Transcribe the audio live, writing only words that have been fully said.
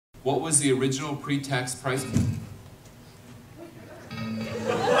What was the original pre-tax price?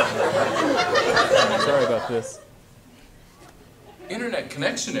 Sorry about this. Internet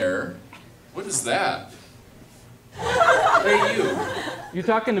connection error? What is that? Hey, you. You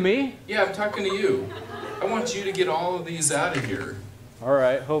talking to me? Yeah, I'm talking to you. I want you to get all of these out of here. All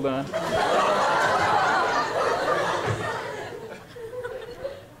right, hold on.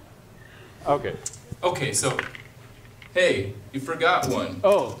 Okay. Okay, so, hey, you forgot one.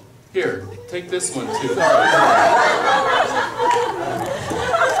 Oh. Here, take this one too.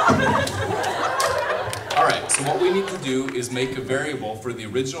 Alright, so what we need to do is make a variable for the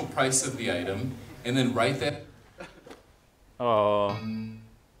original price of the item, and then write that. Oh.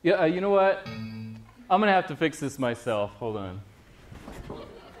 Yeah, you know what? I'm gonna have to fix this myself. Hold on.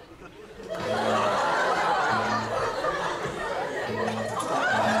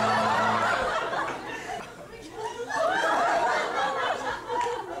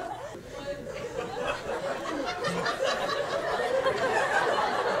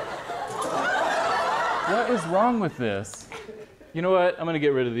 What is wrong with this? You know what? I'm going to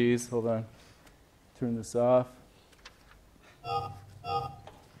get rid of these. Hold on. Turn this off.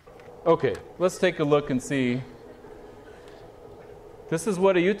 Okay, let's take a look and see. This is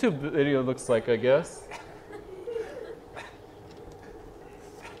what a YouTube video looks like, I guess.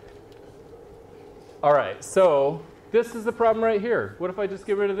 All right, so this is the problem right here. What if I just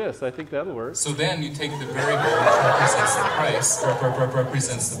get rid of this? I think that'll work. So then you take the variable which represents the price,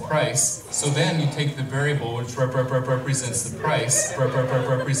 represents the price. So then you take the variable which represents the price,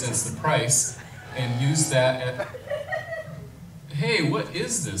 represents the price, and use that at... Hey, what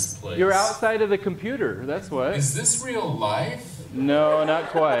is this place? You're outside of the computer, that's what. Is this real life? No, not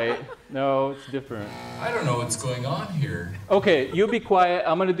quite. No, it's different. I don't know what's going on here. Okay, you be quiet.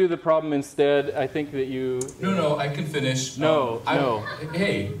 I'm going to do the problem instead. I think that you... No, I can finish. No.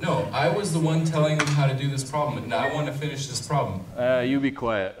 Hey, no, I was the one telling them how to do this problem, and now I want to finish this problem. You be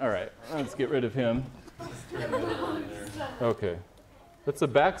quiet. All right, let's get rid of him. Okay. That's the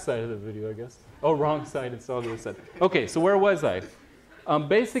back side of the video, I guess. Oh, wrong side. It's all the other side. Okay, so where was I?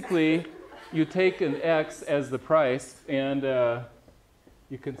 Basically, you take an X as the price, and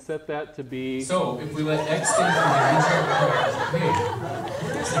you can set that to be... So, if we let X stand for the original price... Hey,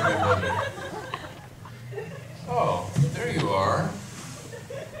 where is everybody? Oh, there you are.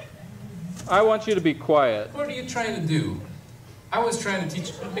 I want you to be quiet. What are you trying to do? I was trying to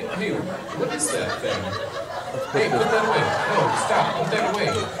teach... Hey, what is that thing? Hey, put that away. No, stop. Put that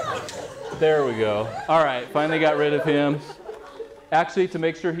away. There we go. All right, finally got rid of him. Actually, to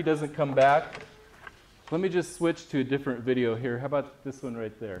make sure he doesn't come back, let me just switch to a different video here. How about this one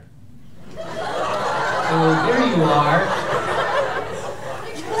right there? Oh, there you are.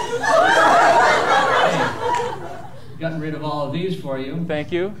 Hey, gotten rid of all of these for you.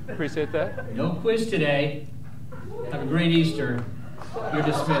 Thank you. Appreciate that. No quiz today. Have a great Easter. You're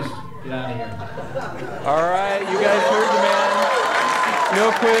dismissed. Get out of here. All right, you guys heard the man.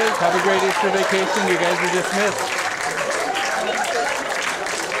 No quiz. Have a great Easter vacation. You guys are dismissed.